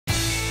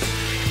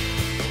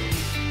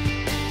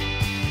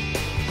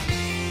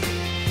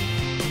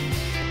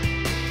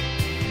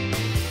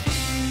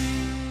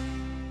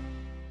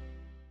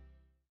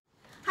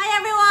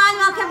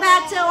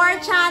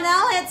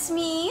channel. It's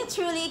me,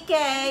 truly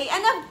Kaye, and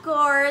of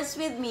course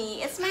with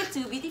me it's my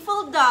two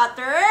beautiful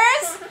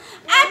daughters,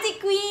 Ate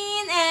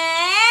Queen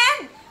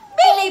and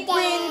Baby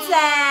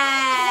Princess.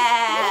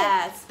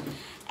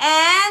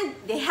 And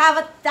they have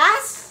a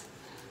task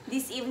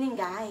this evening,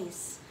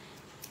 guys.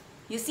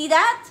 You see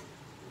that?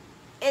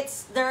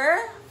 It's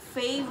their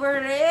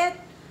favorite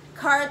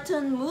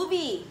cartoon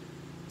movie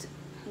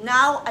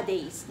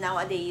nowadays,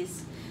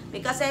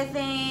 because I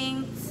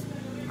think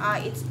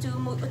it's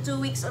 2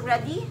 weeks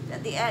already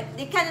that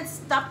they cannot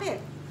stop it.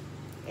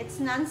 It's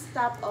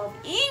non-stop of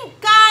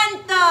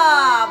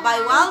ENCANTO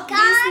by Walt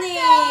Disney.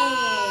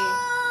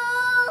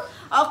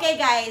 Okay,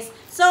 guys,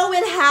 so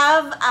we'll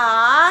have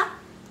a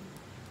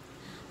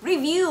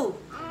review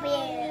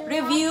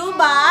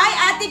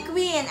by Ate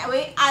Queen.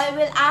 I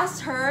will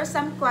ask her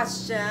some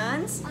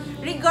questions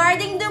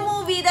regarding the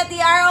movie that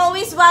they are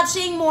always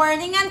watching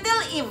morning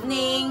until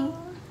evening.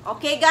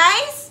 Okay,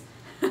 guys?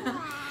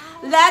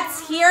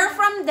 Let's hear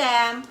from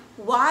them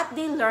what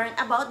they learned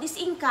about this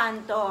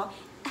ENCANTO,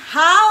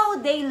 how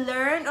they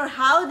learned or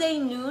how they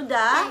knew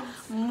the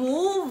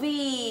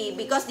movie,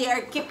 because they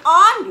are keep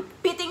on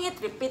repeating it.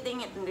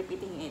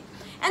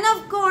 And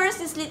of course,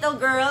 this little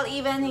girl,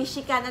 even if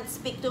she cannot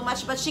speak too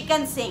much, but she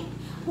can sing.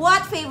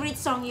 What favorite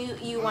song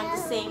you want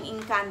to sing,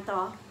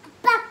 ENCANTO?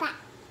 Papa.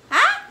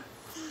 Huh?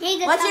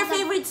 What's your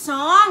favorite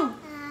song?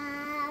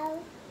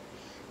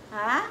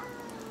 Huh?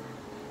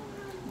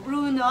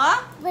 Bruno?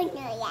 Bruno,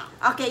 yeah.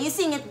 Okay, you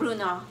sing it,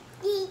 Bruno. No,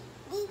 he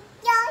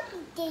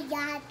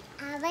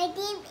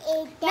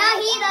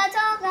don't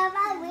talk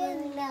about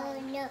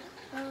Bruno. No.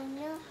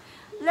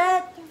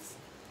 Let's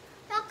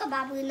Talk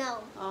about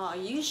Bruno. Oh,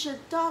 you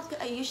should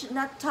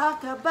not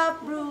talk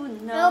about Bruno.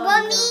 No,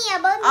 about me.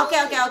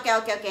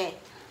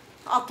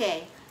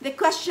 Okay. The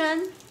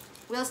question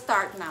will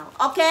start now.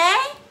 Okay?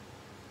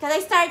 Can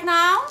I start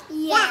now?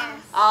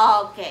 Yes.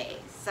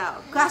 Okay. So,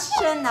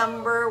 question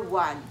number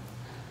 1.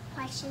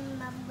 Question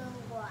number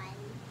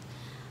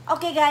 1.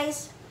 Okay,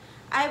 guys.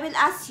 I will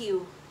ask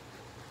you,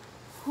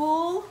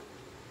 who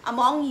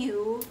among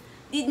you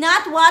did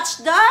not watch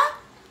the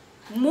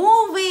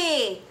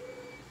movie?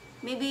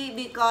 Maybe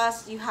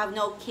because you have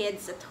no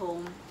kids at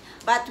home.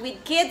 But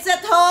with kids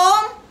at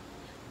home,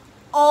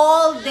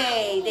 all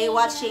day they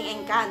watching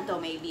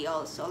ENCANTO, maybe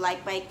also,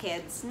 like my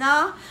kids,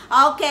 no?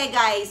 Okay,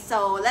 guys,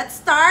 so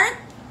let's start.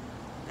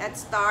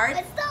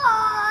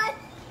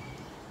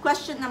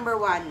 Question number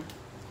 1.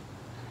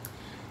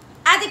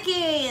 Ate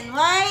Queen,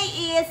 why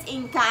is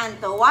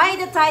ENCANTO? Why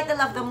the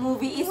title of the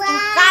movie is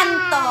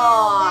ENCANTO?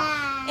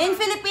 In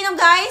Filipino,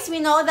 guys,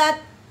 we know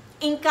that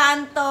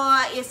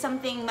ENCANTO is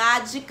something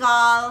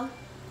magical,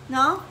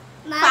 no?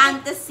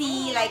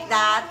 Fantasy, like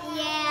that.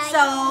 Yeah.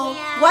 So,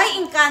 why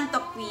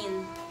ENCANTO,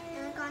 Queen?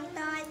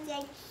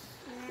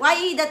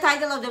 Why the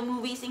title of the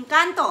movie is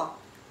ENCANTO?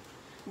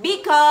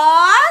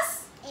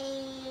 Because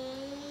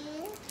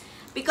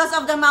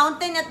of the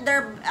mountain at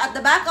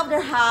the back of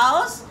their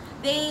house,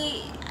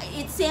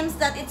 it seems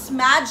that it's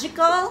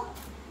magical.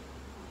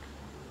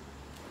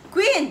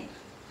 Queen?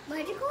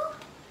 Magical?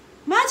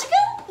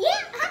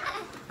 Yeah.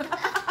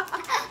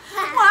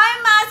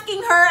 I'm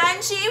asking her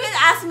and she will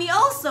ask me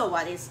also,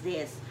 what is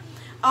this?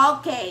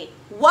 Okay,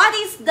 what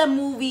is the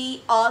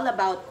movie all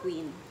about,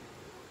 Queen?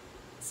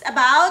 It's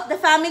about the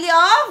family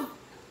of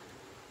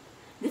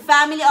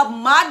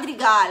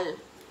Madrigal.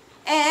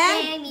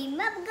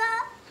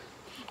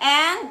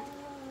 And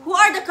who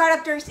are the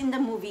characters in the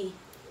movie?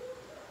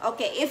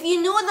 Okay, if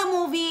you know the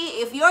movie,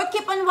 if you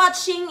keep on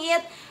watching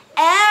it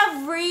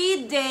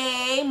every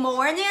day,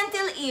 morning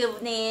until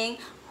evening,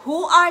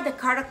 who are the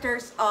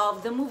characters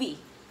of the movie?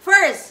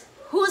 First,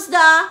 what's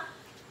the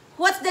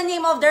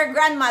name of their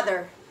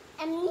grandmother?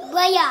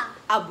 Abuela.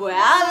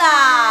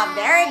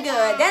 Very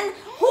good. Then,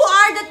 who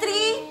are the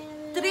 3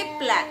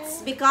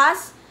 triplets?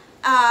 Because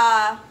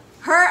the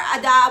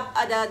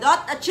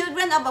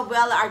children of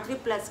Abuela are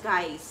triplets,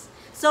 guys.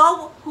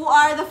 So, who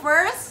are the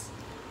first?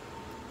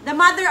 The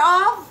mother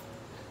of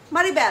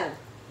Maribel.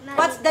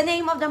 What's the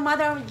name of the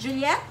mother of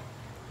Juliet?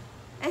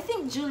 I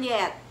think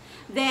Juliet.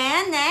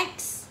 Then,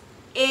 next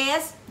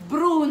is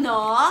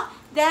Bruno.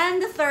 Then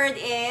the third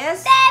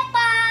is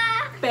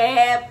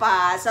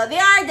Peppa. So they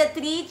are the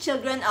 3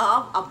 children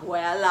of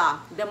Abuela,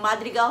 the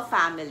Madrigal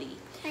family.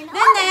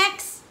 Then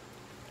next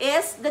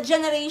is the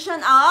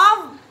generation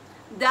of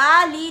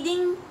the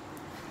leading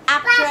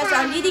actress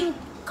or leading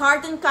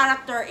cartoon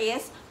character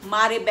is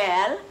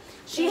Maribel.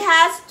 She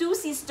has 2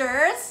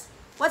 sisters.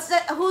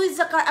 Who is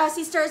the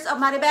sisters of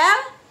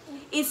Maribel?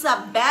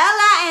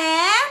 Isabella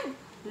and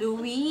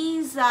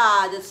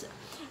Luisa.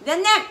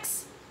 Then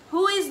next,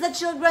 who is the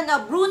children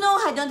of Bruno?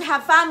 I don't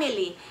have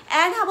family.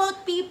 And how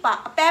about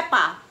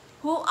Peppa?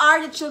 Who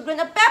are the children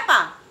of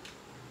Peppa?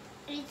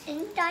 It's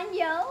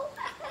Antonio.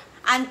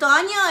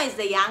 Antonio is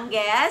the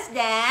youngest.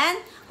 Then,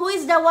 who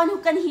is the one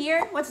who can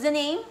hear? What's the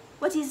name?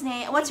 What's his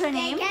name? What's her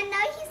name? I can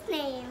know his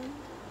name.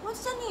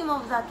 What's the name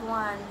of that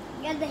one?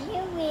 Got the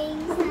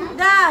hearing.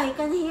 He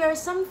can hear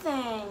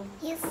something.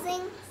 He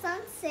sings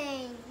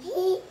something.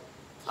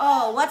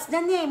 Oh, what's the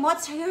name?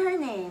 What's her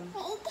name?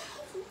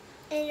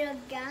 And your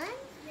gun?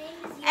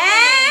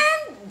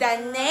 And the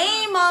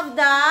name of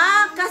the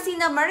cousin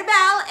of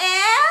Maribel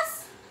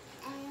is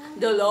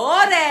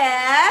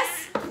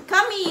Dolores,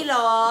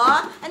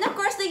 Camilo, and of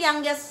course the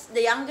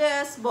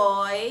youngest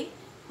boy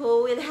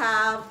who will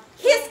have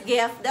his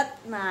gift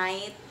that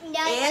night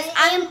is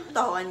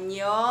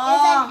Antonio.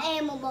 It's an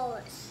animal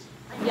boss.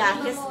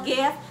 Yeah, his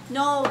gift.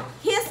 No,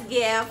 his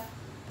gift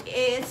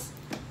is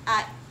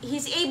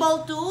he's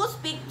able to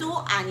speak to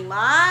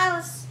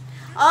animals.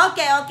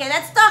 Okay,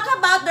 let's talk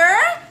about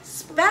their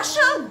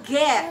special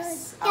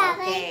gifts.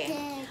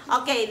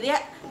 Okay,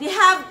 they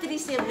have 3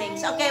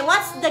 siblings. Okay,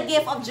 what's the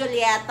gift of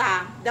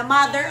Julieta, the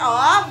mother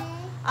of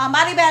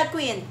Maribel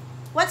Queen?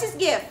 What's his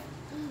gift?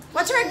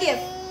 What's her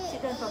gift?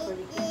 Sit down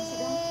properly. Sit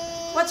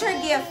down. What's her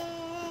gift?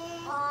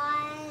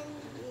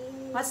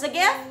 What's the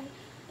gift?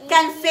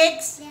 Can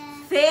fix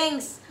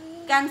things.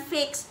 Can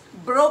fix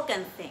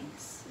broken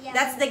things.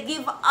 That's the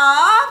gift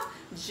of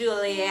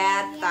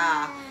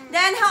Julieta.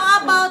 Then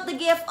how about the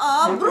gift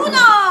of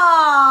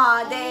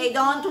Bruno? They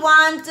don't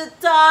want to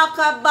talk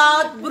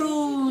about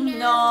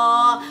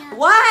Bruno.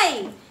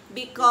 Why?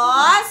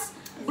 Because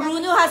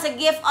Bruno has a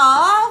gift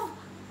of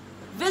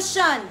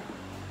vision.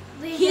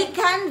 He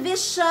can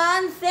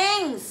vision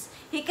things.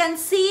 He can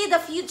see the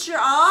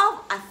future of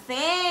a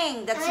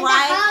thing. That's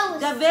why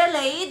the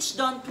village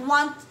don't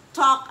want to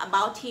talk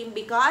about him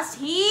because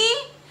he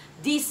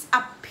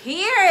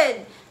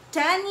disappeared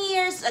 10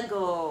 years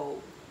ago.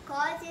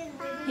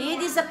 He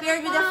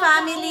disappeared with the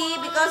family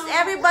because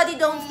everybody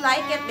don't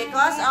like it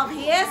because of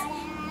his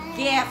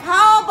gift.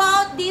 How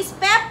about this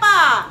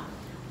Peppa?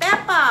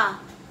 Peppa,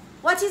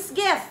 what's his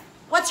gift?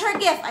 What's her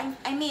gift?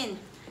 I mean,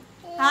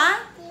 huh?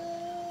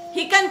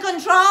 He can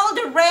control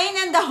the rain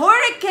and the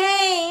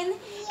hurricane.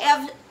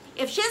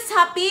 If she's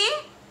happy,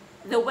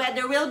 the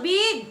weather will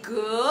be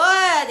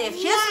good. If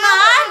she's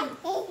mad,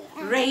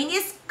 rain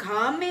is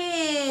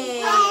coming.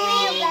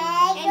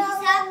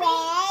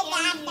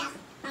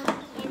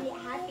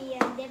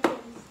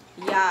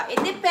 Yeah,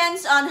 it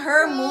depends on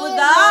her mood,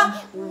 the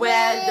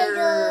weather.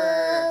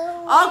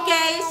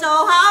 Okay, so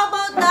how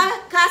about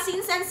the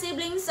cousins and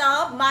siblings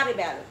of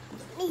Maribel?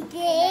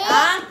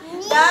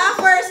 The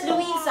first,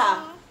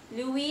 Luisa.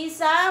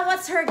 Luisa,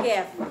 what's her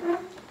gift?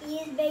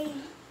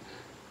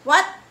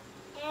 What?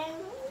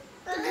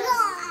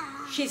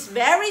 She's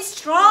very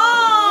strong.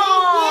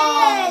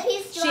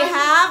 She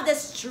have the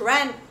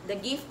strength, the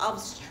gift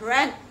of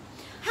strength.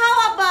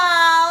 How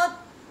about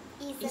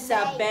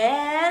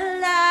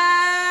Isabella?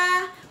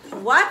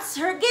 What's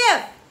her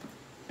gift?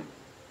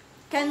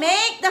 Can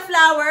make the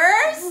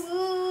flowers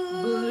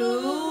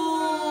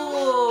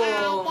blue.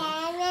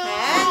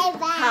 And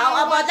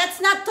how about,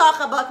 let's not talk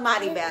about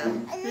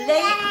Maribel.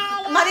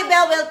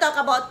 Maribel will talk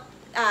about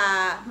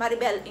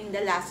Maribel in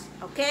the last,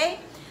 okay?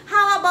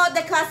 How about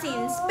the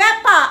cousins?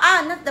 Peppa,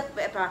 not the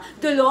Peppa,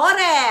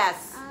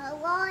 Dolores.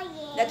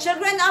 The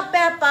children of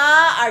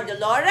Peppa are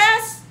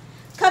Dolores,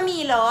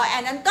 Camilo,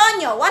 and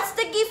Antonio. What's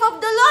the gift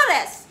of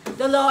Dolores?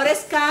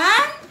 Dolores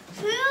can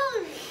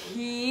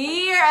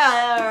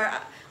hear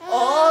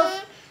all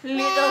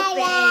little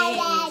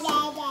things.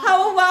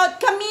 How about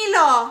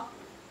Camilo?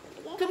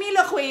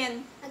 Camilo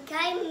Queen.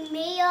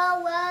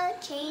 Camilo will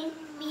change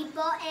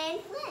people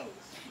and friends.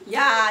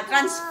 Yeah,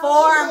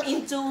 transform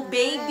into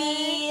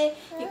baby.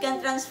 He can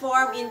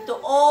transform into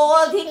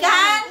old. He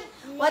can,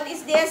 what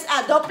is this?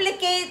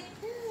 Duplicate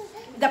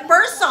the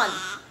person.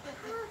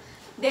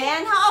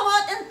 Then, how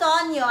about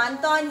Antonio?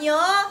 Antonio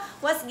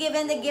was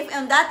given the gift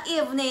on that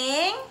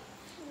evening.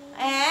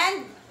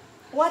 And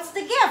what's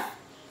the gift?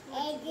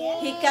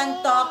 He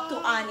can talk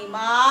to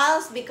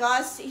animals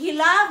because he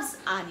loves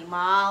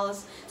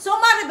animals. So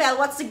Maribel,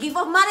 what's the gift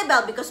of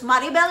Maribel? Because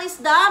Maribel is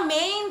the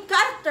main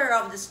character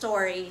of the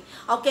story.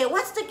 Okay,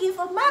 what's the gift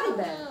of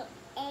Maribel?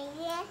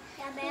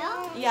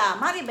 Yeah,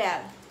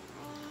 Maribel.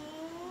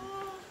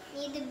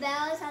 Need the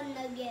bells and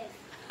the gift.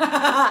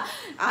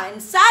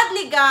 And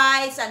sadly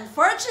guys,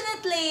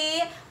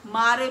 unfortunately,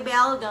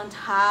 Maribel don't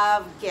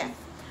have gift.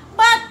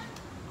 But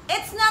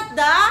it's not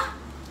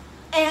the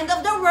end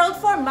of the world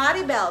for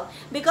Maribel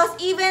because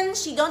even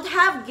she don't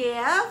have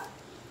gift.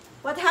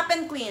 What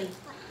happened, Queen?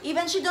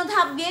 Even she don't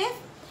have gift,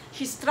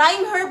 she's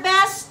trying her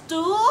best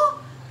to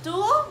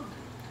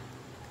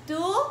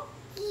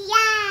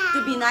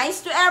be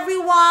nice to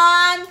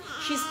everyone.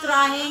 She's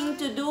trying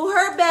to do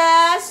her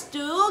best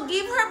to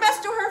give her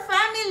best to her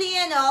family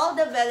and all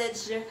the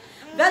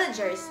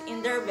villagers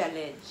in their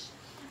village.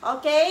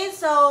 Okay,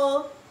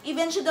 so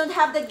even she don't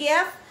have the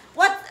gift.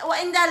 What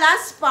in the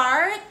last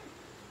part?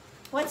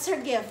 What's her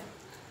gift?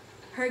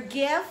 Her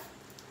gift,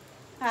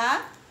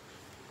 huh?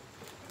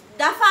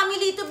 The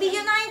family to be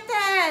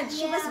united.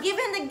 She was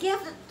given the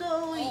gift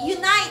to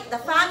unite the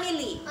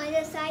family.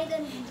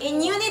 In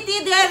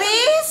unity there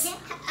is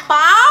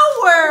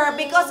power.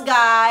 Because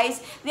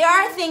guys, they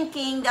are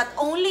thinking that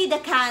only the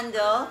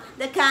candle,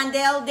 they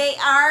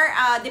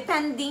are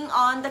depending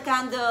on the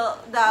candle,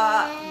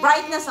 the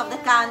brightness of the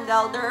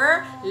candle,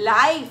 their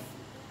life.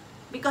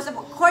 Because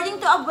according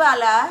to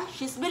Abuela,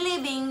 she's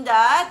believing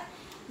that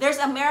there's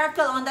a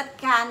miracle on that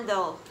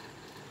candle.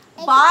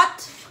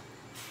 But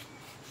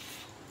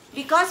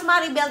because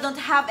Maribel don't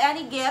have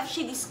any gift,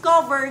 she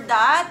discovered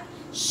that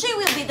she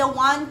will be the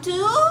one to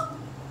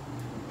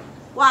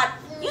what?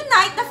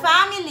 Unite the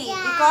family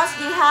because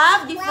they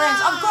have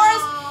difference. Of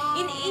course,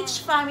 in each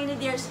family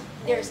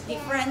there's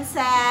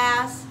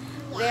differences.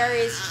 There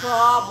is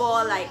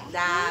trouble like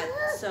that.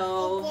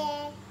 So,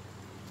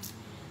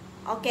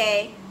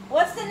 okay.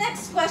 What's the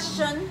next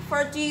question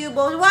for to you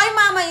both? Why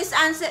Mama is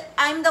answer?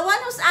 I'm the one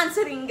who's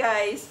answering,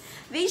 guys.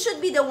 They should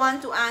be the one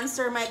to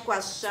answer my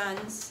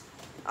questions.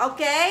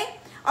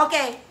 Okay?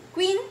 Okay,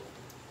 Queen,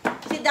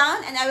 sit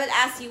down and I will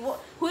ask you,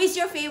 who is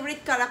your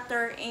favorite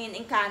character in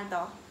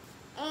Encanto?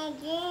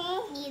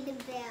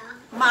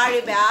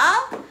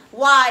 Maribel.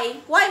 Why?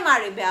 Why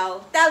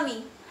Maribel? Tell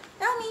me.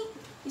 Tell me.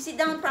 You sit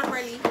down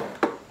properly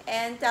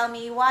and tell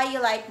me why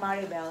you like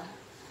Maribel.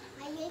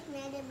 I like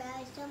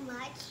Maribel so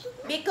much.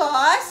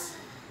 Because?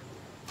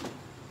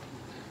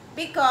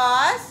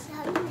 Because?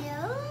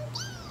 No.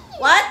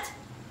 What?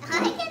 I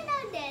don't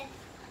know that.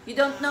 You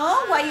don't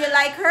know why you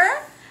like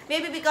her?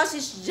 Maybe because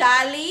she's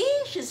jolly,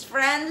 she's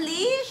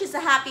friendly, she's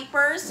a happy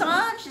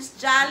person, she's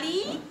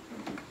jolly.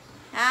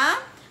 Huh?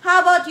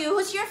 How about you?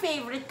 Who's your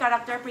favorite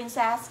character,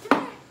 Princess?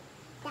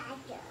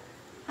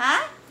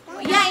 Huh?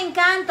 Yeah,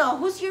 Encanto.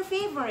 Who's your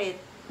favorite?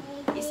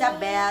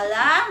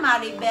 Isabella,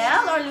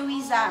 Maribel, or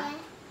Luisa?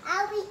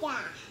 Alvida.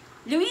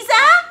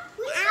 Luisa?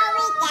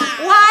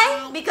 Alvida.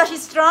 Why? Because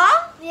she's strong?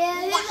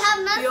 Yeah.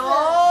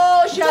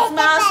 Yo, she has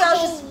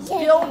muscles. She's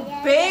so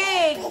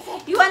big.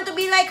 You want to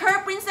be like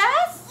her,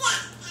 Princess?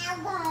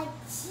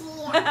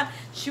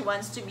 She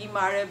wants to be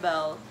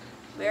Maribel.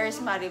 Where is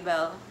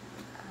Maribel?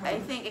 I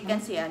think I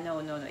can see.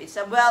 No.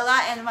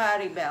 Isabella and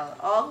Maribel.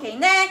 Okay,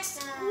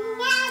 next.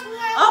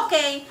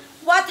 Okay,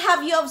 what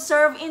have you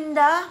observed in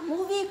the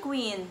movie,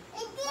 Queen?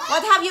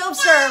 What have you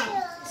observed?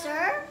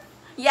 Sir?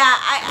 Yeah,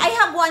 I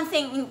have one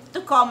thing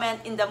to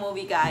comment in the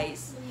movie,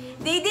 guys.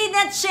 They did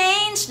not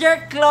change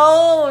their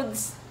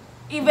clothes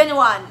even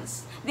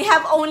once. They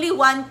have only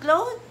one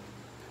clothes.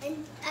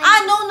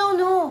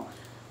 No.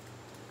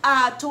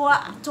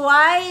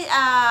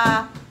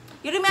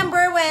 You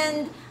remember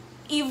when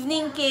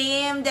evening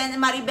came, then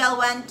Maribel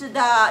went to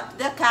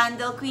the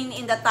candle queen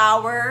in the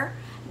tower,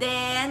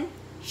 then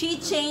she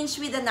changed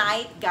with a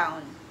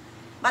nightgown.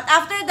 But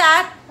after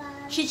that,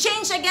 she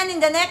changed again in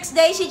the next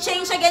day, she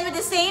changed again with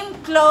the same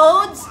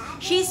clothes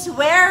she's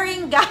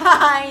wearing,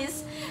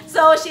 guys.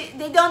 So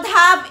they don't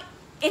have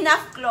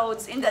enough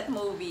clothes in that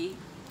movie.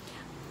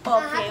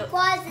 Okay. The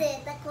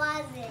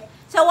closet.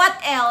 So what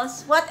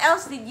else? What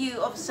else did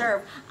you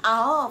observe?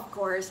 Oh, of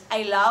course,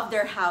 I love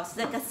their house,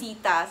 the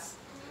casitas.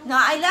 No,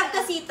 I love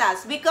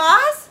casitas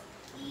because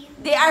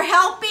they are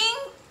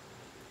helping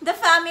the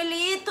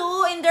family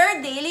to in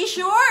their daily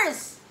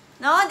chores.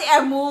 No, they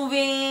are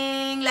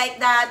moving like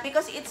that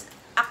because it's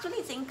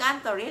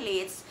Encanto,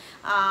 really. It's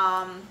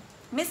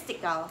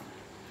mystical.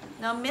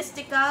 No,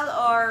 mystical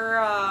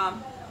or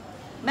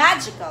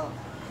magical.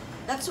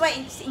 That's why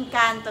it's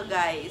Encanto,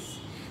 guys.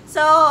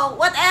 So,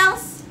 what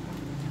else?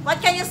 What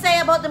can you say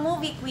about the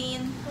movie,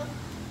 Queen?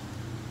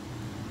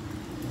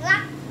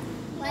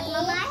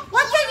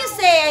 What can you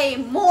say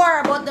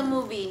more about the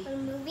movie? The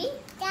movie?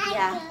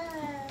 Yeah.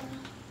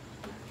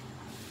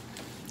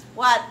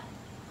 What?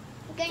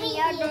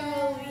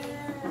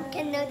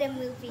 Can know the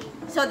movie.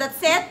 So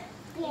that's it?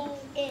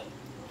 It.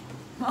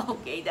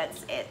 Okay,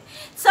 that's it.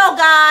 So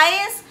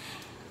guys,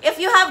 if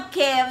you have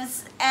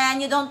kids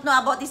and you don't know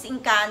about this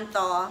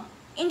Encanto,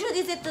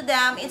 introduce it to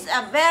them. It's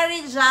a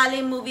very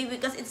jolly movie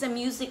because it's a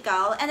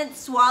musical and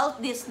it's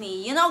Walt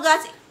Disney. You know,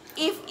 guys,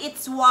 if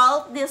it's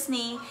Walt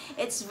Disney,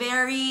 it's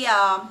very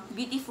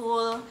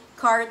beautiful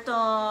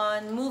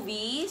cartoon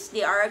movies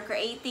they are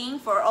creating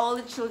for all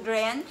the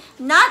children.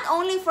 Not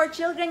only for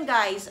children,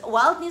 guys.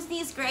 Walt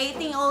Disney is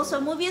creating also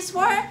movies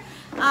for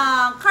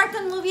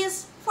cartoon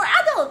movies for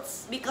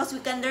adults because we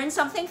can learn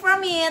something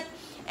from it,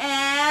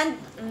 and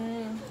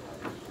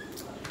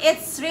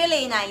it's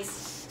really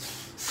nice.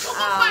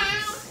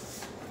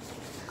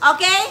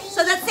 Okay,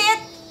 so that's it.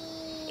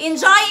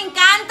 Enjoy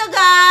Encanto,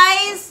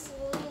 guys.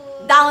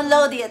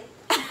 Download it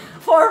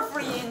for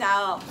free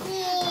now.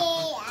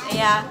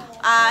 Yeah,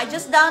 I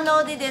just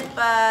downloaded it,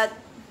 but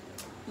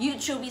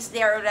YouTube is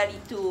there already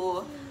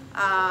to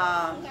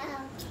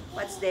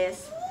what's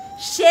this?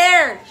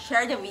 Share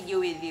the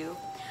video with you.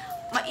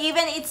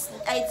 Even it's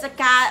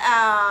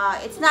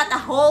not a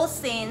whole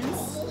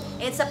scenes.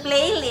 It's a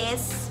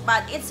playlist,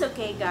 but it's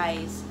okay,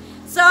 guys.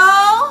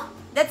 So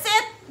that's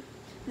it.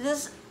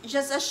 This is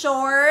just a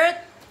short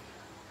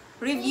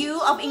review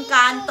of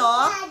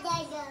Encanto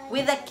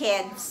with the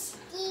kids.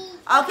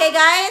 Okay,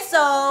 guys.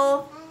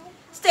 So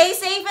stay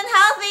safe and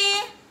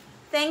healthy.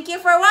 Thank you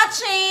for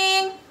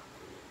watching.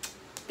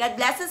 God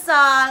bless us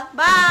all.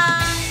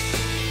 Bye.